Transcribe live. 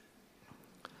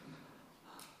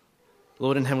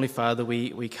Lord and Heavenly Father,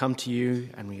 we come to you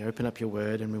and we open up your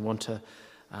word, and we want to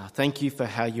thank you for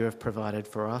how you have provided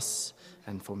for us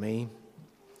and for me.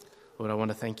 Lord, I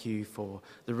want to thank you for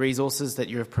the resources that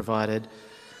you have provided,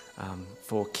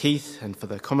 for Keith and for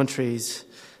the commentaries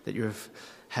that you have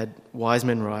had wise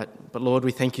men write. But Lord,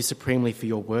 we thank you supremely for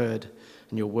your word,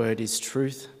 and your word is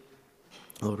truth.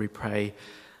 Lord, we pray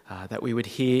that we would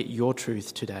hear your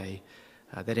truth today,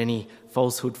 that any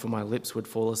falsehood from my lips would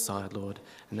fall aside, Lord,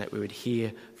 and that we would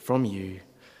hear from you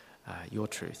your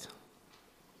truth.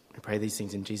 We pray these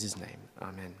things in Jesus' name.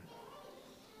 Amen.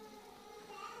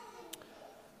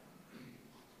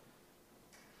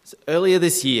 So earlier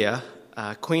this year,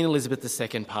 Queen Elizabeth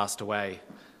II passed away,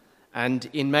 and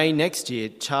in May next year,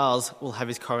 Charles will have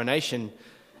his coronation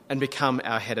and become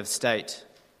our head of state.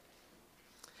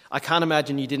 I can't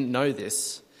imagine you didn't know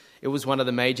this. It was one of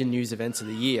the major news events of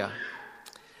the year.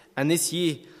 And this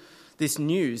year, this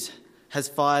news has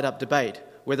fired up debate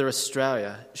whether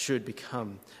Australia should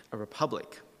become a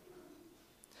republic.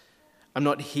 I'm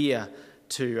not here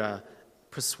to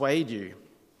persuade you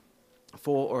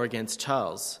for or against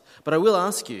Charles, but I will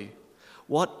ask you,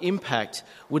 what impact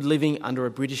would living under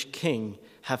a British king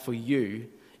have for you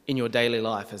in your daily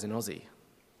life as an Aussie?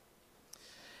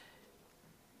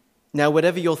 Now,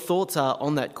 whatever your thoughts are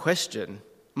on that question,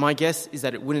 my guess is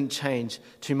that it wouldn't change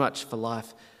too much for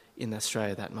life in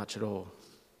Australia that much at all.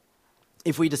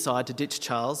 If we decide to ditch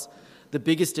Charles, the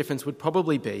biggest difference would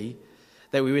probably be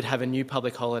that we would have a new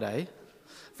public holiday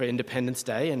for Independence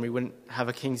Day, and we wouldn't have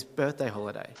a King's birthday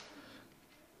holiday.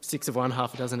 6 of one,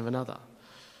 half a dozen of another.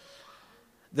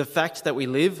 The fact that we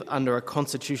live under a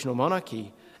constitutional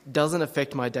monarchy doesn't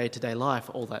affect my day-to-day life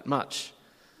all that much,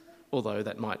 although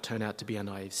that might turn out to be a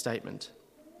naive statement.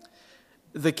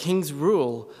 The King's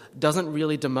rule doesn't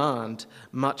really demand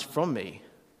much from me,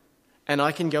 and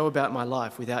I can go about my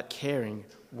life without caring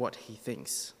what he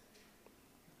thinks.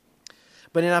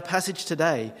 But in our passage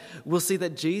today, we'll see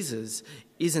that Jesus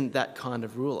isn't that kind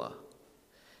of ruler.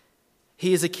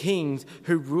 He is a king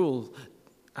who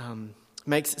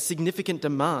makes significant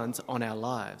demands on our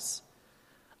lives.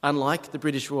 Unlike the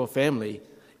British royal family,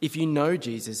 if you know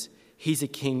Jesus, he's a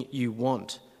king you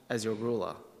want as your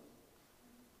ruler.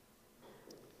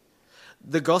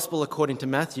 The Gospel, according to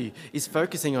Matthew, is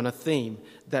focusing on a theme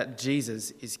that Jesus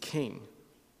is king.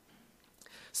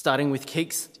 Starting with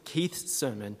Keith's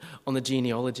sermon on the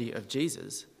genealogy of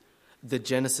Jesus, the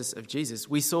genesis of Jesus,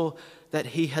 we saw that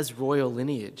he has royal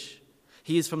lineage.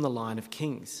 He is from the line of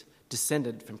kings,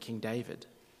 descended from King David.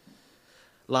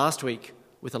 Last week,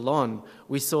 with Alon,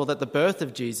 we saw that the birth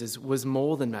of Jesus was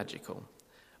more than magical.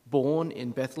 Born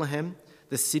in Bethlehem,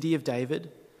 the city of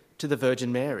David, to the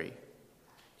Virgin Mary,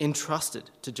 entrusted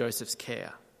to Joseph's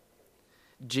care.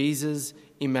 Jesus,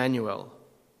 Emmanuel,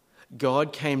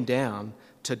 God came down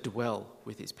to dwell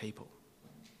with his people.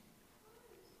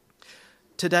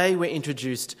 Today we're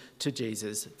introduced to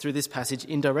Jesus through this passage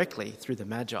indirectly through the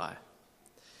Magi,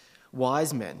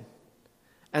 wise men,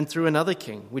 and through another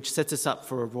king, which sets us up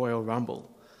for a royal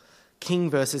rumble. King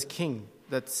versus king.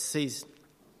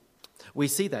 We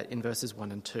see that in verses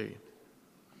 1 and 2.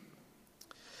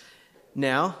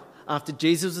 Now, after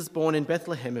Jesus was born in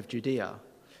Bethlehem of Judea,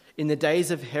 in the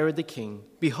days of Herod the king,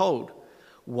 behold,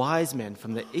 wise men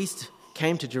from the east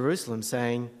came to Jerusalem,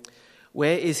 saying,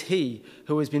 "Where is he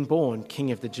who has been born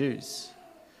King of the Jews?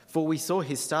 For we saw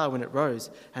his star when it rose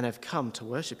and have come to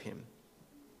worship him."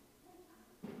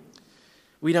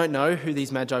 We don't know who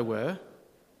these magi were.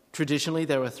 Traditionally,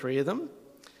 there were 3 of them,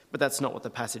 but that's not what the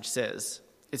passage says.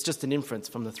 It's just an inference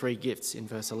from the 3 gifts in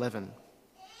verse 11.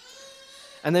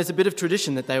 And there's a bit of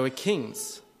tradition that they were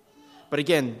kings, but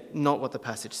again, not what the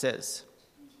passage says.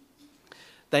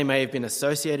 They may have been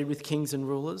associated with kings and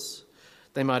rulers.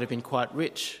 They might have been quite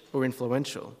rich or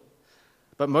influential,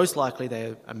 but most likely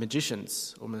they are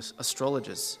magicians or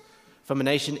astrologers from a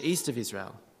nation east of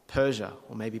Israel, Persia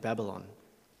or maybe Babylon.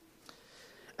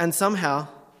 And somehow,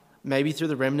 maybe through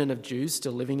the remnant of Jews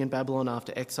still living in Babylon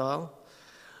after exile,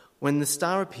 when the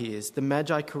star appears, the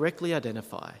Magi correctly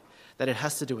identify that it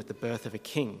has to do with the birth of a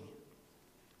king,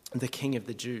 the King of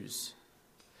the Jews.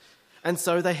 And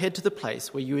so they head to the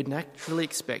place where you would naturally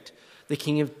expect the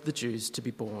King of the Jews to be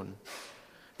born.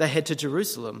 They head to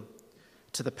Jerusalem,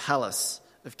 to the palace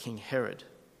of King Herod.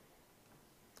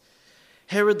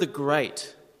 Herod the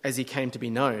Great, as he came to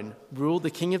be known, ruled the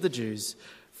King of the Jews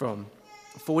from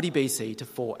 40 BC to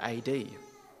 4 AD.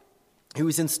 He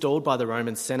was installed by the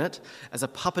Roman Senate as a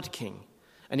puppet king,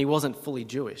 and he wasn't fully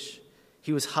Jewish.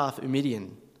 He was half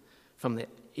Umidian from the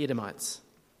Edomites.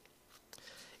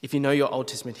 If you know your Old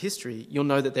Testament history, you'll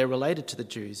know that they're related to the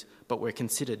Jews, but were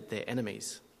considered their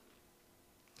enemies.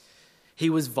 He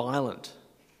was violent,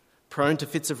 prone to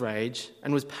fits of rage,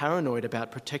 and was paranoid about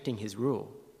protecting his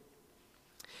rule.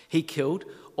 He killed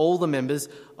all the members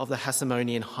of the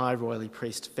Hasmonean high royal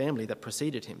priest family that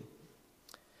preceded him.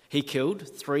 He killed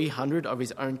 300 of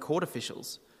his own court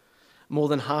officials, more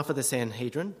than half of the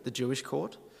Sanhedrin, the Jewish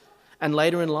court, and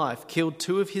later in life killed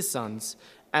 2 of his sons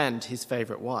and his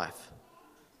favourite wife.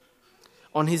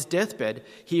 On his deathbed,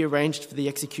 he arranged for the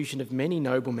execution of many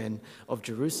noblemen of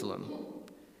Jerusalem,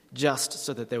 just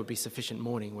so that there would be sufficient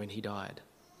mourning when he died.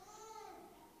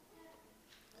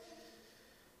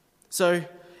 So,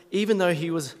 even though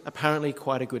he was apparently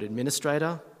quite a good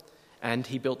administrator, and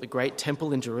he built the great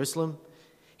temple in Jerusalem,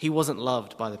 he wasn't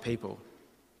loved by the people.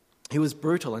 He was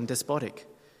brutal and despotic,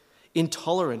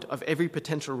 intolerant of every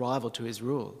potential rival to his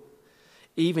rule,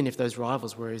 even if those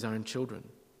rivals were his own children.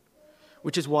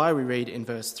 Which is why we read in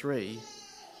verse 3,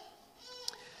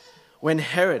 "When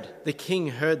Herod the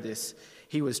king heard this,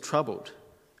 he was troubled,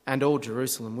 and all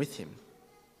Jerusalem with him."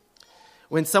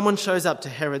 When someone shows up to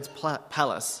Herod's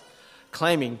palace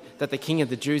claiming that the king of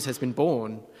the Jews has been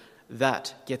born,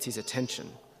 that gets his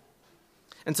attention.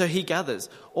 And so he gathers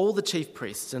all the chief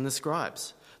priests and the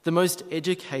scribes, the most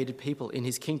educated people in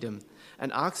his kingdom,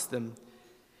 and asks them,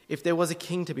 if there was a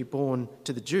king to be born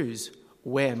to the Jews,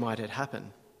 where might it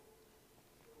happen?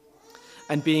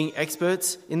 And being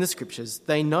experts in the scriptures,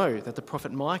 they know that the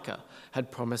prophet Micah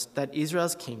had promised that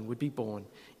Israel's king would be born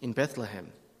in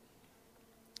Bethlehem.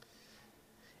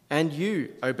 "And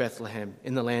you, O Bethlehem,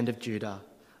 in the land of Judah,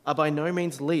 are by no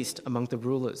means least among the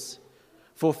rulers,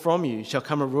 for from you shall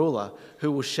come a ruler who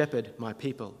will shepherd my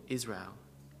people Israel."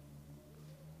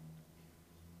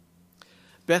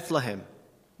 Bethlehem,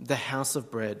 the house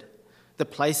of bread, the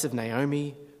place of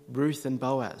Naomi, Ruth and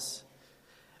Boaz.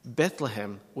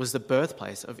 Bethlehem was the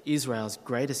birthplace of Israel's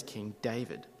greatest king,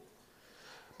 David.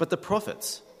 But the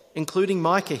prophets, including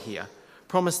Micah here,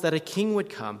 promised that a king would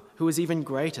come who was even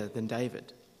greater than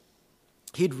David.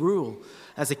 He'd rule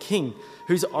as a king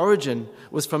whose origin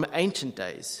was from ancient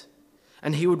days,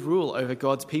 and he would rule over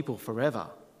God's people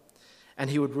forever, and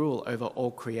he would rule over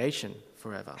all creation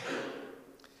forever.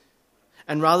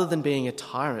 And rather than being a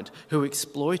tyrant who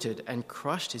exploited and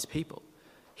crushed his people,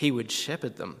 he would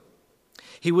shepherd them.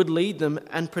 He would lead them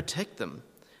and protect them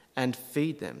and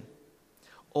feed them,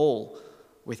 all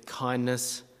with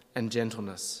kindness and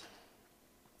gentleness.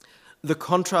 The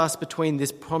contrast between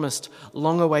this promised,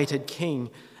 long-awaited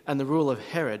king and the rule of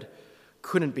Herod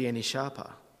couldn't be any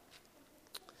sharper.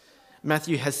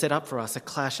 Matthew has set up for us a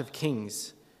clash of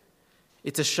kings.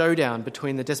 It's a showdown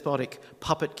between the despotic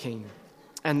puppet king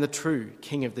and the true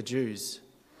king of the Jews,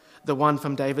 the one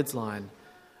from David's line,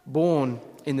 born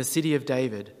in the city of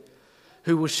David,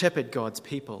 who will shepherd God's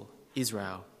people,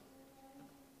 Israel.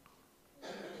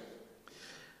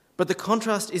 But the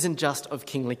contrast isn't just of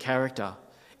kingly character.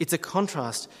 It's a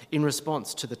contrast in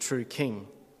response to the true king.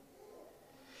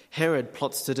 Herod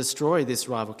plots to destroy this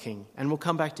rival king, and we'll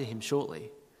come back to him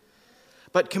shortly.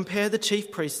 But compare the chief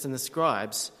priests and the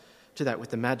scribes to that with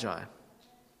the Magi.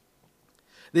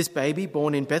 This baby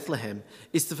born in Bethlehem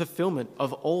is the fulfillment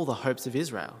of all the hopes of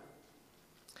Israel.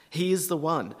 He is the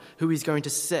one who is going to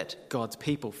set God's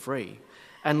people free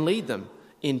and lead them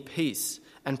in peace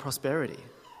and prosperity.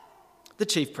 The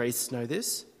chief priests know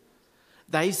this.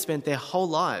 They've spent their whole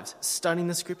lives studying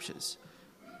the scriptures.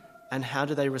 And how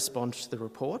do they respond to the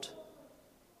report?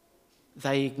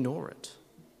 They ignore it.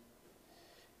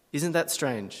 Isn't that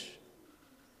strange?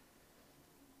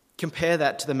 Compare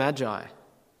that to the Magi,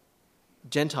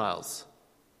 Gentiles,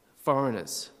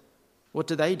 foreigners. What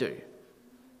do?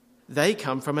 They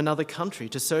come from another country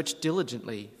to search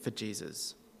diligently for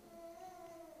Jesus.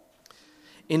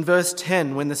 In verse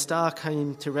 10, when the star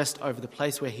came to rest over the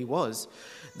place where he was,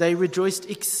 they rejoiced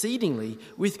exceedingly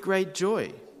with great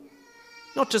joy.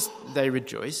 Not just they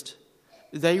rejoiced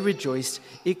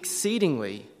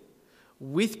exceedingly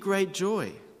with great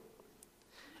joy.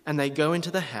 And they go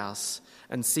into the house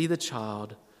and see the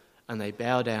child, and they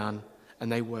bow down and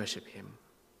they worship him.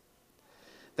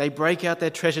 They break out their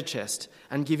treasure chest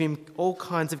and give him all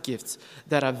kinds of gifts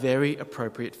that are very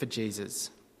appropriate for Jesus.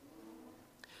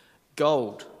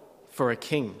 Gold for a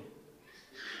king,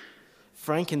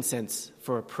 frankincense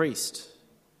for a priest,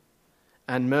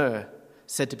 and myrrh,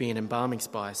 said to be an embalming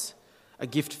spice, a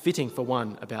gift fitting for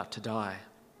one about to die.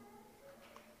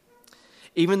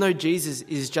 Even though Jesus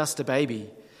is just a baby,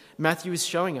 Matthew is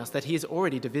showing us that he is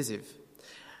already divisive,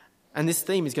 and this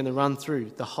theme is going to run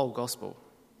through the whole gospel.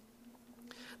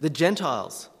 The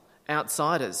Gentiles,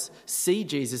 outsiders, see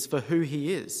Jesus for who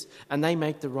he is, and they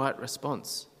make the right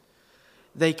response.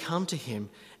 They come to him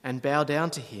and bow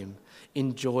down to him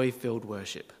in joy-filled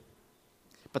worship.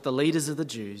 But the leaders of the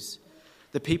Jews,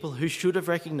 The people who should have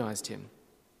recognized him,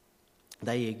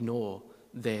 they ignore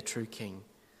their true king.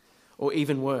 Or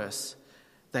even worse,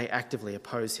 they actively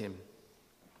oppose him.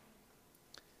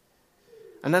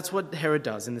 And that's what Herod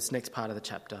does in this next part of the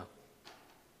chapter.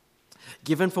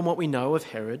 Given from what we know of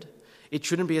Herod, it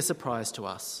shouldn't be a surprise to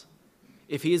us.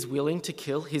 If he is willing to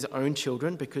kill his own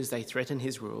children because they threaten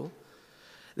his rule,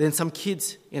 then some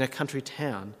kids in a country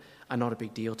town are not a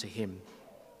big deal to him.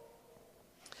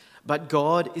 But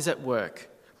God is at work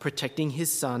protecting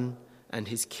his son and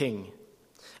his king,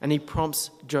 and he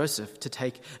prompts Joseph to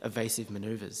take evasive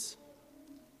maneuvers.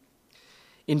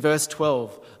 In verse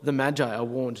 12, the Magi are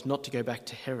warned not to go back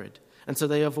to Herod, and so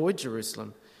they avoid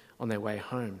Jerusalem on their way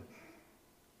home.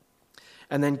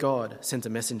 And then God sends a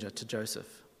messenger to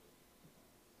Joseph.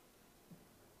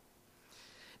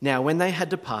 Now, when they had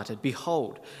departed,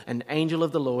 behold, an angel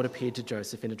of the Lord appeared to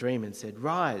Joseph in a dream and said,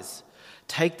 "Rise,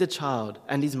 take the child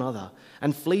and his mother,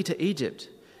 and flee to Egypt,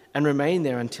 and remain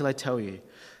there until I tell you,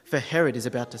 for Herod is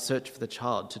about to search for the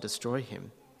child to destroy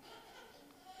him."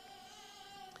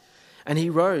 And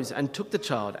he rose and took the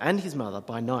child and his mother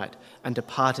by night and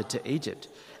departed to Egypt,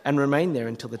 and remained there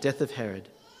until the death of Herod.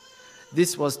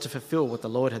 This was to fulfill what the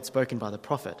Lord had spoken by the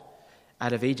prophet,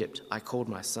 "Out of Egypt I called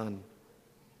my son."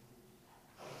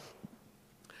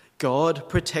 God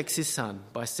protects his son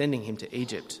by sending him to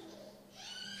Egypt.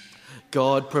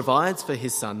 God provides for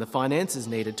his son the finances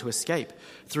needed to escape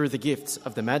through the gifts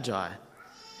of the Magi.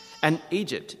 And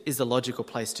Egypt is the logical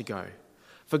place to go.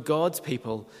 For God's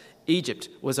people, Egypt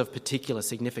was of particular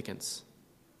significance.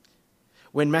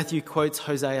 When Matthew quotes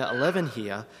Hosea 11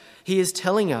 here, he is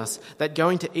telling us that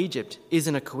going to Egypt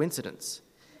isn't a coincidence.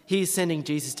 He is sending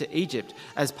Jesus to Egypt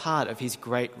as part of his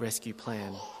great rescue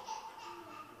plan.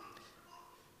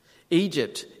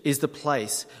 Egypt is the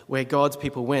place where God's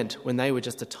people went when they were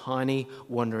just a tiny,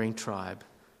 wandering tribe.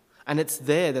 And it's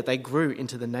there that they grew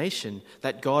into the nation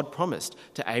that God promised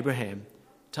to Abraham,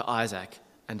 to Isaac,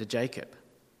 and to Jacob.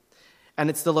 And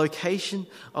it's the location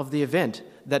of the event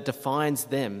that defines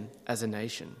them as a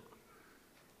nation.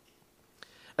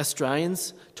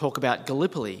 Australians talk about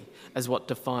Gallipoli as what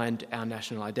defined our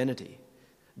national identity,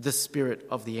 the spirit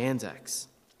of the Anzacs.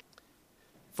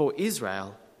 For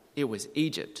Israel, it was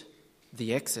Egypt,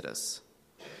 the Exodus,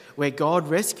 where God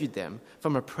rescued them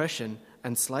from oppression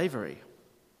and slavery.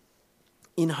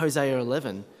 In Hosea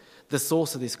 11, the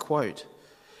source of this quote,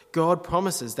 God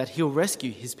promises that he'll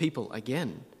rescue his people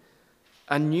again,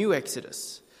 a new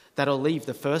Exodus that'll leave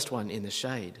the first one in the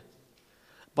shade.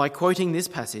 By quoting this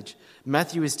passage,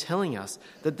 Matthew is telling us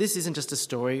that this isn't just a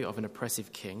story of an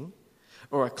oppressive king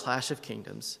or a clash of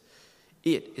kingdoms.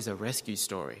 It is a rescue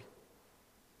story.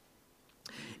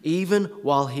 Even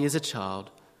while he is a child,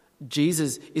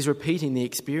 Jesus is repeating the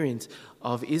experience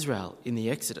of Israel in the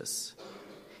Exodus.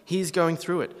 He is going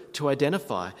through it to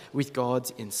identify with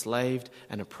God's enslaved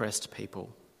and oppressed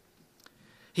people.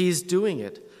 He is doing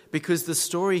it because the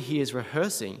story he is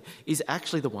rehearsing is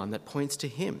actually the one that points to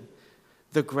him,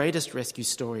 the greatest rescue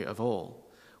story of all,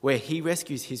 where he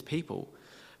rescues his people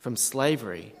from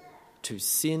slavery to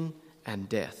sin and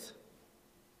death.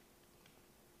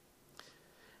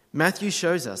 Matthew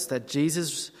shows us that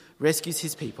Jesus rescues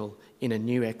his people in a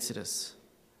new Exodus.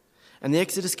 And the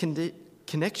Exodus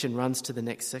connection runs to the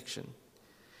next section.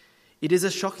 It is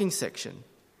a shocking section,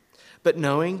 but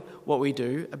knowing what we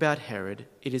do about Herod,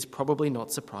 it is probably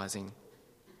not surprising.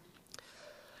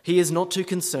 He is not too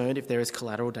concerned if there is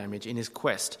collateral damage in his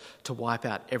quest to wipe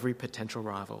out every potential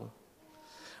rival.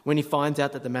 When he finds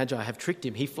out that the Magi have tricked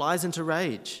him, he flies into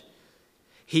rage.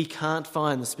 He can't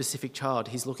find the specific child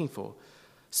he's looking for,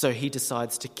 so he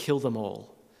decides to kill them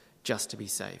all just to be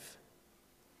safe.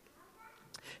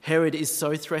 Herod is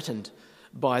so threatened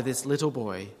by this little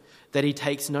boy that he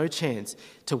takes no chance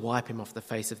to wipe him off the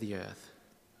face of the earth.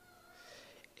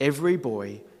 Every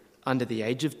boy under the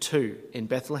age of 2 in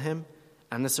Bethlehem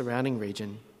and the surrounding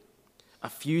region, a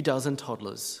few dozen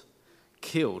toddlers,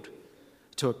 killed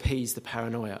to appease the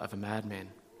paranoia of a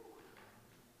madman.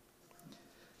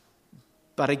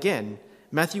 But again,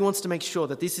 Matthew wants to make sure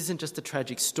that this isn't just a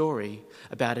tragic story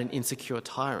about an insecure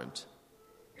tyrant.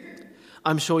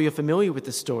 I'm sure you're familiar with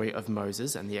the story of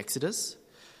Moses and the Exodus,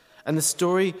 and the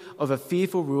story of a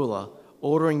fearful ruler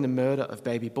ordering the murder of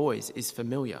baby boys is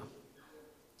familiar.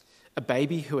 A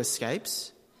baby who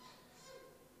escapes?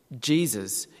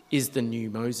 Jesus is the new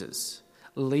Moses,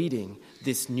 leading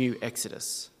this new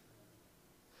Exodus.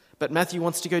 But Matthew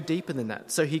wants to go deeper than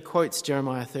that, so he quotes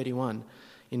Jeremiah 31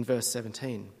 in verse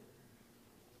 17.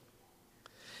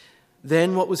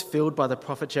 Then what was filled by the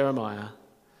prophet Jeremiah,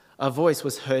 a voice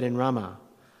was heard in Ramah,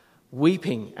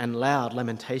 weeping and loud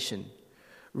lamentation,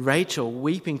 Rachel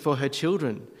weeping for her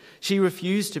children. She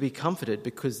refused to be comforted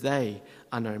because they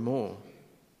are no more.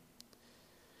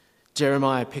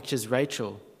 Jeremiah pictures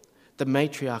Rachel, the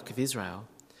matriarch of Israel,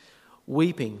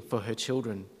 weeping for her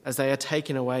children as they are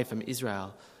taken away from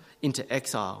Israel into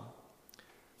exile,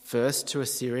 first to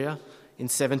Assyria in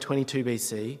 722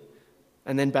 BC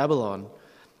and then Babylon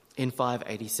in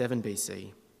 587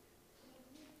 BC.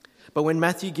 But when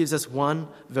Matthew gives us one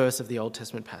verse of the Old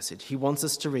Testament passage, he wants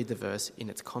us to read the verse in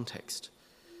its context.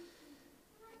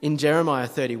 In Jeremiah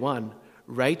 31,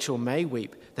 Rachel may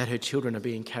weep that her children are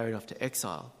being carried off to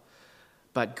exile,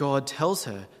 but God tells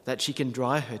her that she can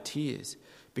dry her tears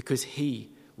because he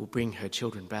will bring her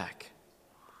children back.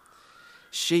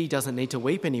 She doesn't need to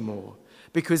weep anymore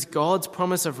because God's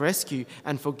promise of rescue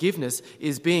and forgiveness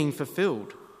is being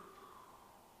fulfilled.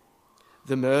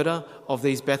 The murder of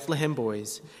these Bethlehem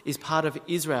boys is part of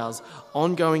Israel's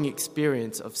ongoing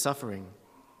experience of suffering.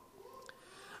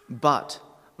 But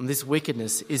this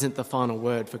wickedness isn't the final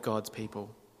word for God's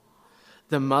people.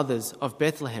 The mothers of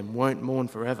Bethlehem won't mourn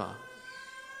forever.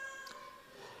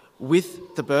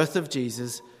 With the birth of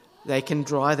Jesus, they can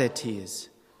dry their tears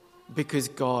because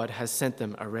God has sent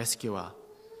them a rescuer,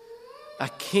 a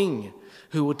king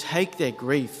who will take their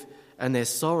grief and their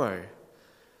sorrow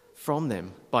from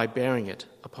them by bearing it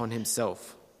upon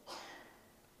himself.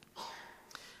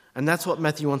 And that's what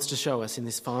Matthew wants to show us in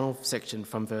this final section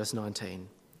from verse 19.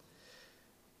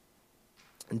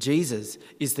 Jesus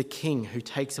is the king who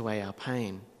takes away our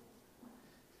pain.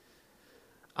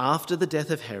 After the death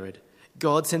of Herod,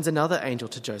 God sends another angel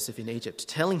to Joseph in Egypt,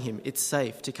 telling him it's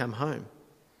safe to come home.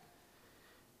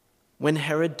 When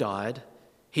Herod died,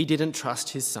 he didn't trust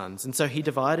his sons, and so he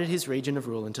divided his region of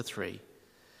rule into three.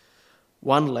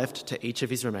 One left to each of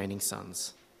his remaining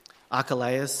sons,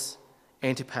 Archelaus,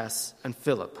 Antipas, and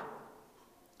Philip.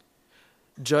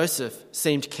 Joseph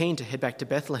seemed keen to head back to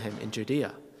Bethlehem in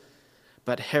Judea,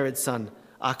 but Herod's son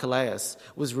Archelaus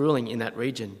was ruling in that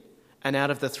region, and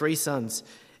out of the three sons,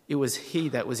 it was he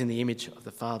that was in the image of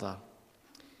the father.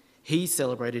 He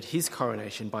celebrated his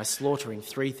coronation by slaughtering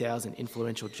 3,000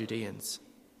 influential Judeans.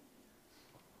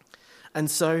 And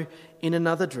so, in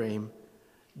another dream,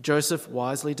 Joseph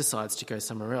wisely decides to go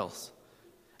somewhere else,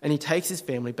 and he takes his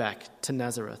family back to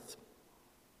Nazareth.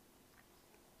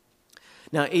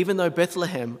 Now, even though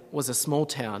Bethlehem was a small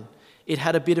town, it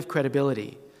had a bit of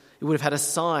credibility. It would have had a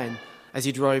sign as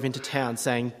you drove into town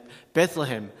saying,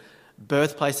 "Bethlehem,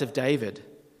 birthplace of David,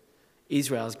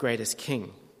 Israel's greatest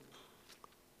king."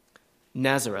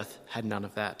 Nazareth had none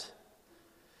of that.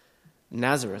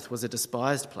 Nazareth was a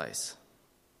despised place.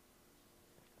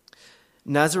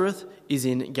 Nazareth is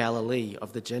in Galilee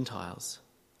of the Gentiles,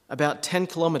 about 10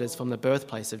 kilometres from the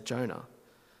birthplace of Jonah,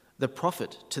 the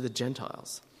prophet to the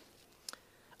Gentiles.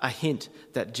 A hint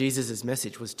that Jesus'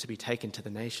 message was to be taken to the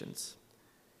nations.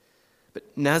 But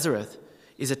Nazareth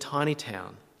is a tiny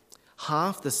town,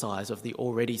 half the size of the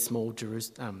already small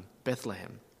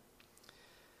Bethlehem.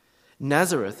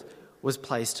 Nazareth was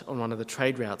placed on one of the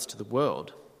trade routes to the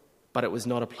world, but it was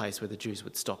not a place where the Jews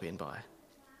would stop in by.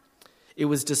 It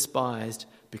was despised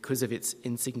because of its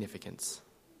insignificance.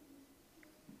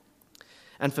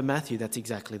 And for Matthew, that's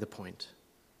exactly the point.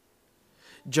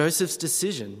 Joseph's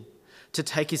decision to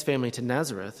take his family to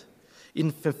Nazareth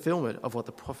in fulfillment of what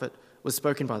the prophet was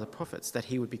spoken by the prophets, that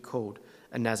he would be called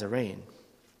a Nazarene.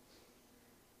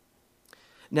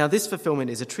 Now, this fulfillment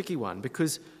is a tricky one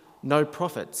because no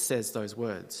prophet says those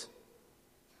words.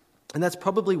 And that's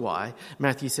probably why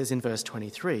Matthew says in verse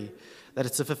 23 that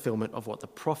it's a fulfillment of what the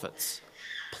prophets,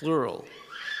 plural,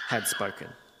 had spoken.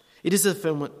 It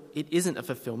isn't a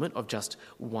fulfillment of just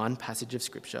one passage of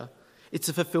Scripture. It's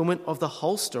a fulfillment of the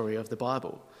whole story of the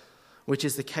Bible, which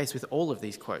is the case with all of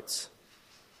these quotes.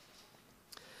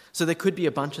 So there could be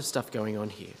a bunch of stuff going on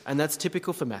here, and that's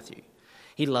typical for Matthew.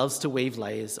 He loves to weave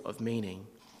layers of meaning.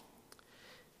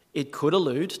 It could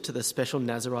allude to the special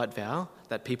Nazirite vow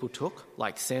that people took,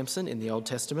 like Samson in the Old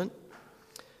Testament.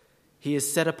 He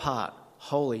is set apart,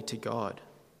 holy to God.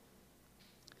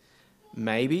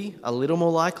 Maybe, a little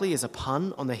more likely, is a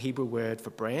pun on the Hebrew word for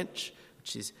branch,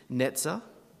 which is netzah.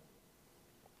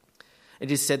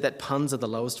 It is said that puns are the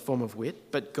lowest form of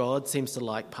wit, but God seems to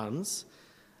like puns.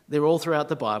 They're all throughout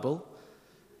the Bible.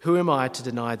 Who am I to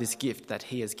deny this gift that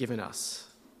he has given us?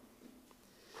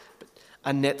 But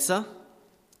a netzah,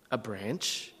 a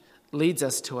branch, leads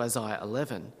us to Isaiah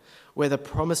 11, where the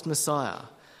promised Messiah,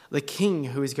 the king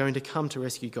who is going to come to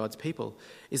rescue God's people,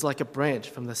 is like a branch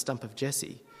from the stump of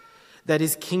Jesse. That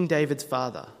is King David's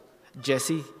father,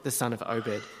 Jesse, the son of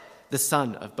Obed, the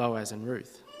son of Boaz and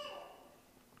Ruth.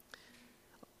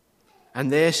 And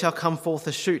there shall come forth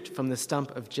a shoot from the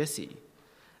stump of Jesse,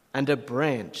 and a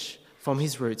branch from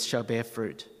his roots shall bear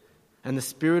fruit. And the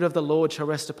Spirit of the Lord shall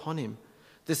rest upon him,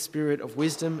 the Spirit of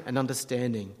wisdom and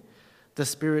understanding, the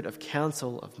Spirit of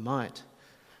counsel of might,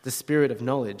 the Spirit of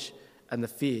knowledge and the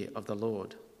fear of the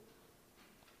Lord.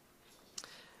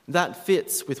 That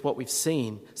fits with what we've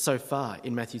seen so far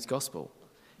in Matthew's Gospel.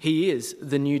 He is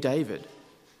the new David,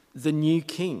 the new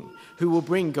king who will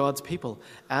bring God's people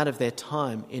out of their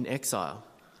time in exile.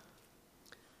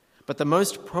 But the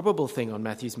most probable thing on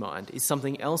Matthew's mind is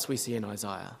something else we see in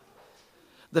Isaiah.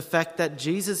 The fact that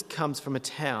Jesus comes from a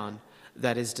town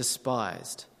that is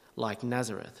despised, like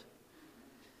Nazareth.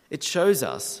 It shows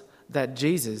us that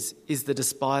Jesus is the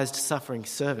despised suffering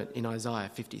servant in Isaiah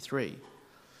 53.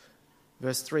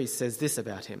 Verse 3 says this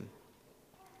about him.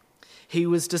 He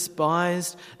was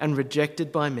despised and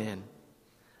rejected by men,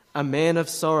 a man of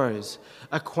sorrows,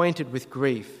 acquainted with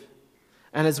grief,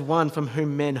 and as one from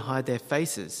whom men hide their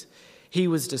faces. He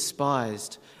was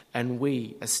despised, and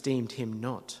we esteemed him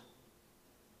not.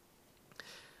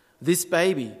 This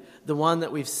baby, the one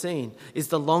that we've seen, is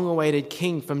the long-awaited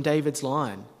king from David's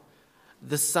line,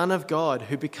 the Son of God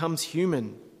who becomes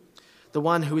human, the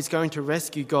one who is going to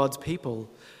rescue God's people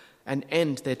and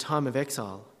end their time of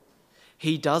exile.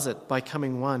 He does it by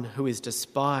becoming one who is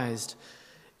despised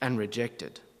and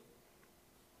rejected.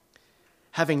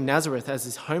 Having Nazareth as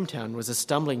his hometown was a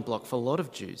stumbling block for a lot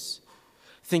of Jews.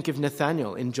 Think of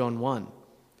Nathanael in John 1.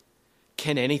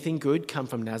 Can anything good come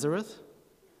from Nazareth?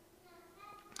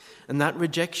 And that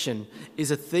rejection is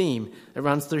a theme that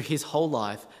runs through his whole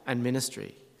life and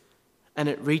ministry. And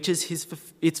it reaches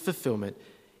its fulfillment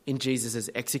in Jesus'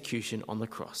 execution on the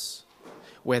cross,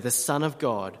 where the Son of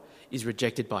God is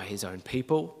rejected by his own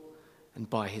people and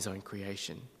by his own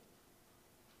creation.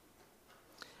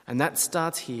 And that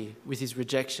starts here with his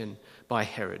rejection by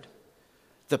Herod,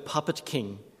 the puppet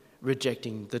king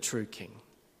rejecting the true king.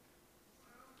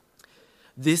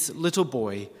 This little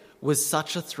boy was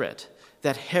such a threat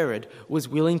that Herod was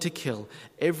willing to kill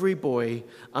every boy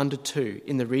under 2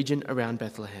 in the region around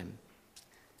Bethlehem.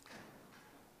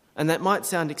 And that might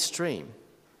sound extreme,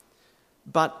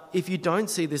 but if you don't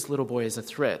see this little boy as a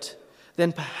threat,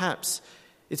 then perhaps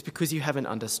it's because you haven't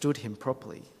understood him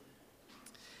properly.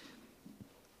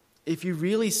 If you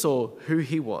really saw who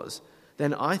he was,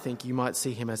 then I think you might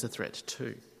see him as a threat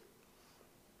too.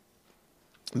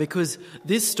 Because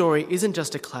this story isn't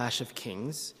just a clash of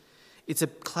kings, it's a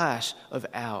clash of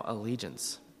our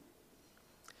allegiance.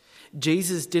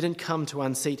 Jesus didn't come to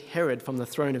unseat Herod from the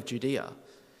throne of Judea.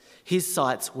 His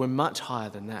sights were much higher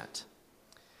than that.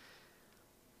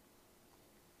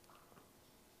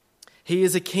 He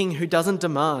is a king who doesn't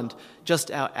demand just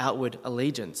our outward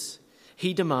allegiance.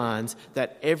 He demands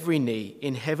that every knee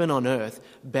in heaven on earth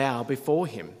bow before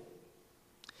him.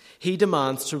 He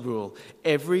demands to rule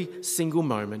every single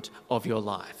moment of your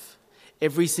life,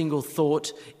 every single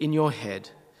thought in your head.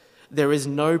 There is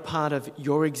no part of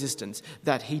your existence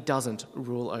that he doesn't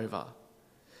rule over.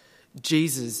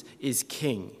 Jesus is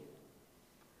king,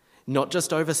 not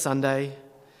just over Sunday,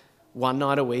 one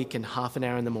night a week and half an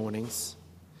hour in the mornings,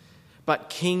 but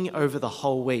king over the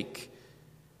whole week,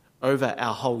 over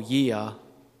our whole year,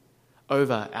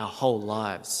 over our whole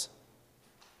lives.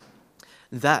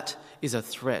 That is a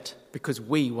threat because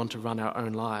we want to run our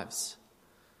own lives.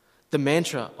 The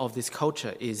mantra of this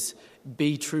culture is,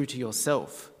 be true to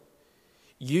yourself.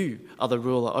 You are the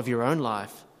ruler of your own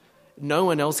life. No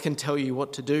one else can tell you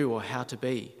what to do or how to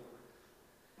be.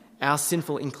 Our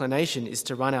sinful inclination is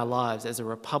to run our lives as a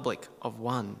republic of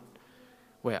one,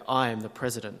 where I am the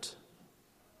president.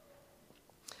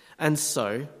 And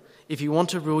so, if you want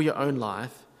to rule your own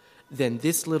life, then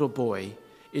this little boy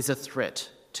is a threat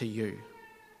to you.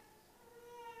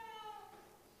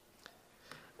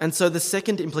 And so the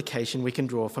second implication we can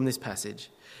draw from this passage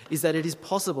is that it is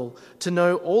possible to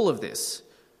know all of this,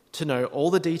 to know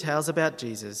all the details about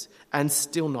Jesus and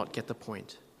still not get the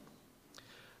point.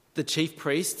 The chief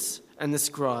priests and the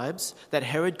scribes that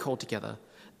Herod called together,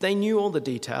 they knew all the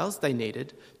details they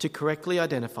needed to correctly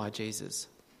identify Jesus.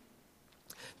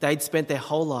 They'd spent their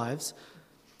whole lives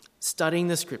studying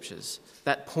the scriptures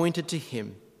that pointed to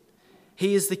him.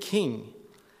 He is the king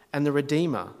and the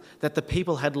redeemer that the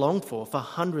people had longed for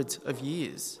hundreds of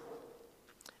years.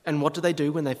 And what do they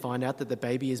do when they find out that the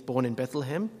baby is born in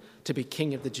Bethlehem to be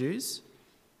king of the Jews?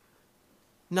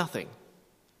 Nothing.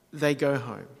 They go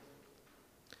home.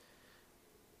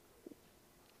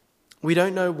 We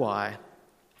don't know why,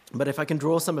 but if I can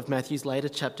draw some of Matthew's later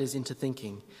chapters into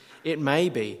thinking, it may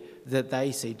be that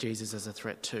they see Jesus as a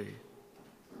threat too.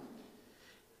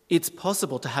 It's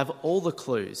possible to have all the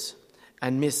clues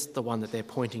and miss the one that they're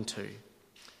pointing to.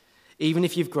 Even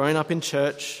if you've grown up in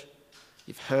church,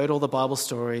 You've heard all the Bible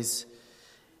stories.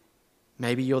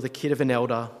 Maybe you're the kid of an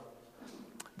elder.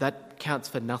 That counts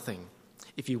for nothing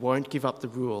if you won't give up the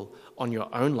rule on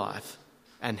your own life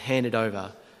and hand it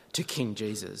over to King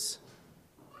Jesus.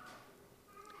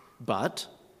 But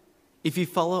if you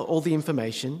follow all the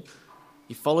information,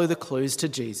 you follow the clues to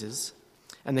Jesus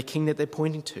and the king that they're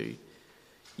pointing to,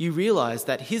 you realise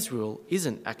that his rule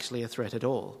isn't actually a threat at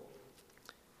all.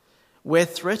 We're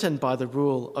threatened by the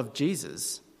rule of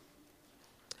Jesus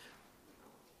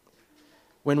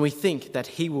when we think that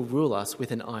he will rule us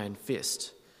with an iron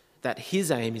fist, that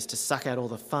his aim is to suck out all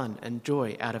the fun and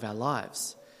joy out of our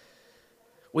lives.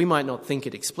 We might not think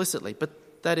it explicitly,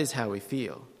 but that is how we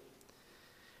feel.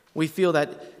 We feel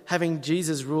that having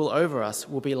Jesus rule over us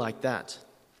will be like that.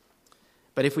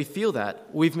 But if we feel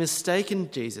that, we've mistaken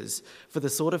Jesus for the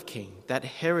sort of king that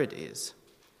Herod is.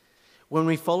 When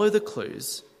we follow the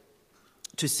clues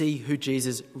to see who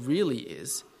Jesus really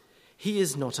is, he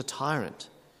is not a tyrant.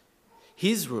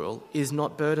 His rule is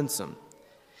not burdensome.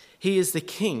 He is the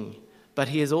king, but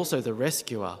he is also the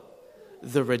rescuer,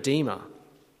 the redeemer.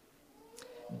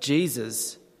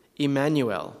 Jesus,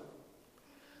 Emmanuel,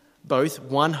 both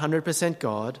 100%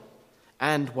 God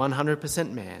and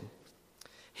 100% man.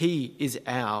 He is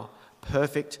our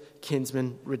perfect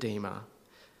kinsman redeemer,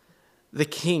 the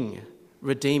king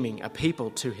redeeming a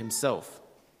people to himself.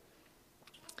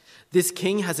 This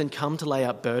king hasn't come to lay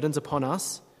out burdens upon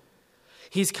us.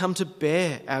 He's come to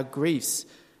bear our griefs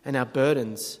and our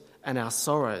burdens and our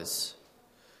sorrows.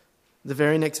 The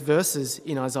very next verses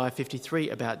in Isaiah 53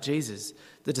 about Jesus,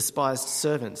 the despised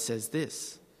servant, says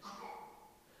this: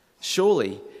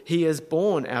 "Surely he has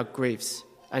borne our griefs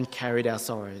and carried our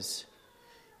sorrows.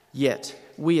 Yet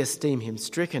we esteem him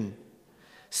stricken,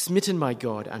 smitten by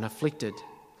God and afflicted.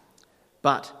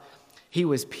 But he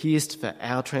was pierced for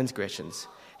our transgressions.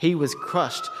 He was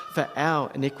crushed for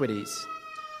our iniquities.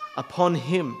 Upon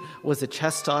him was the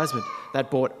chastisement that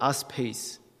brought us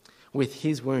peace. With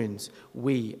his wounds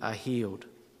we are healed."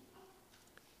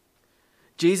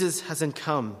 Jesus hasn't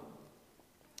come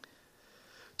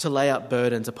to lay out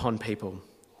burdens upon people.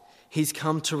 He's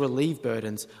come to relieve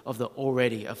burdens of the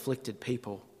already afflicted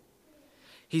people.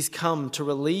 He's come to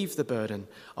relieve the burden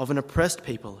of an oppressed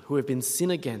people who have been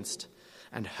sinned against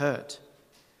and hurt.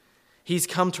 He's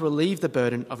come to relieve the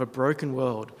burden of a broken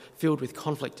world filled with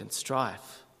conflict and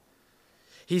strife.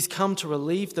 He's come to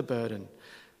relieve the burden,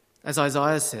 as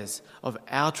Isaiah says, of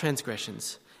our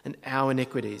transgressions and our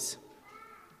iniquities.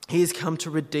 He has come to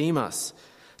redeem us,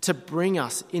 to bring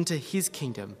us into his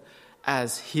kingdom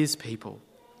as his people.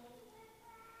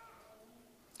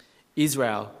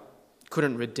 Israel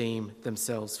couldn't redeem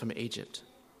themselves from Egypt.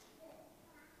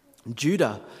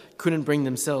 Judah couldn't bring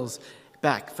themselves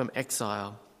back from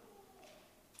exile.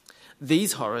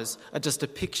 These horrors are just a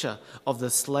picture of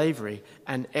the slavery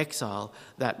and exile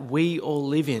that we all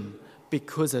live in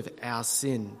because of our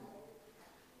sin,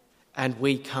 and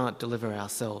we can't deliver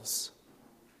ourselves.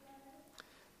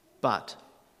 But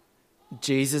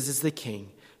Jesus is the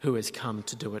King who has come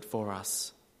to do it for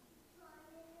us.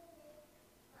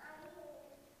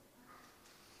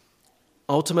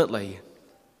 Ultimately,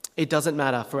 it doesn't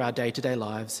matter for our day-to-day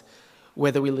lives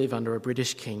whether we live under a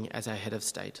British king as our head of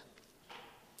state.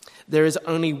 There is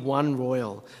only one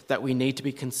royal that we need to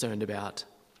be concerned about.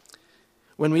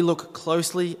 When we look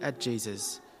closely at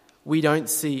Jesus, we don't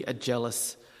see a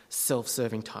jealous,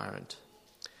 self-serving tyrant.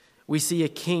 We see a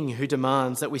king who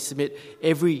demands that we submit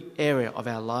every area of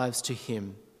our lives to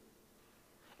him,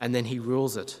 and then he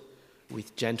rules it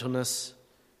with gentleness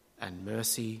and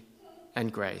mercy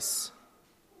and grace.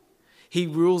 He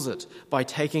rules it by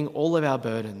taking all of our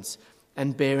burdens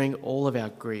and bearing all of our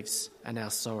griefs and our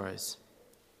sorrows.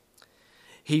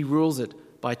 He rules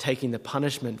it by taking the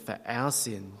punishment for our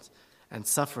sins and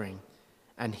suffering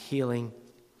and healing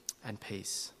and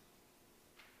peace.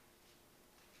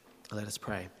 Let us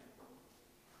pray.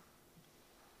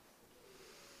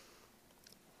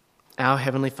 Our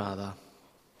Heavenly Father,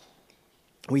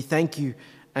 we thank you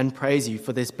and praise you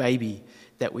for this baby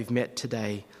that we've met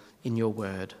today in your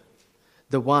word,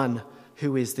 the one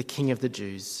who is the King of the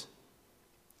Jews.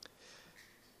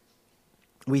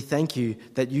 We thank you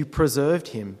that you preserved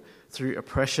him through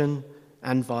oppression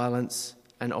and violence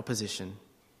and opposition.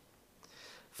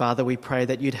 Father, we pray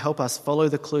that you'd help us follow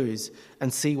the clues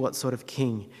and see what sort of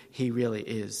king he really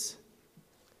is.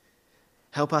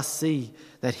 Help us see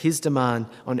that his demand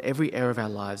on every area of our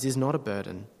lives is not a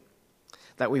burden,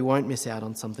 that we won't miss out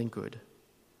on something good.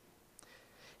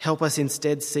 Help us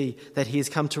instead see that he has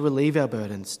come to relieve our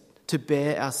burdens, to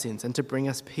bear our sins, and to bring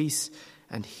us peace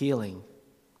and healing.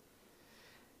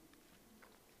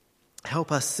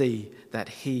 Help us see that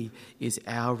he is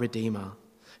our Redeemer,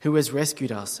 who has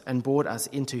rescued us and brought us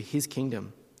into his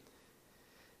kingdom.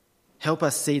 Help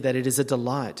us see that it is a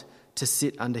delight to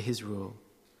sit under his rule.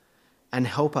 And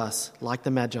help us, like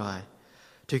the Magi,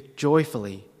 to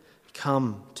joyfully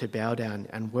come to bow down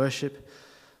and worship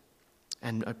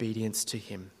and obedience to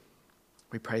him.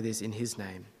 We pray this in his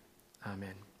name.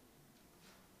 Amen.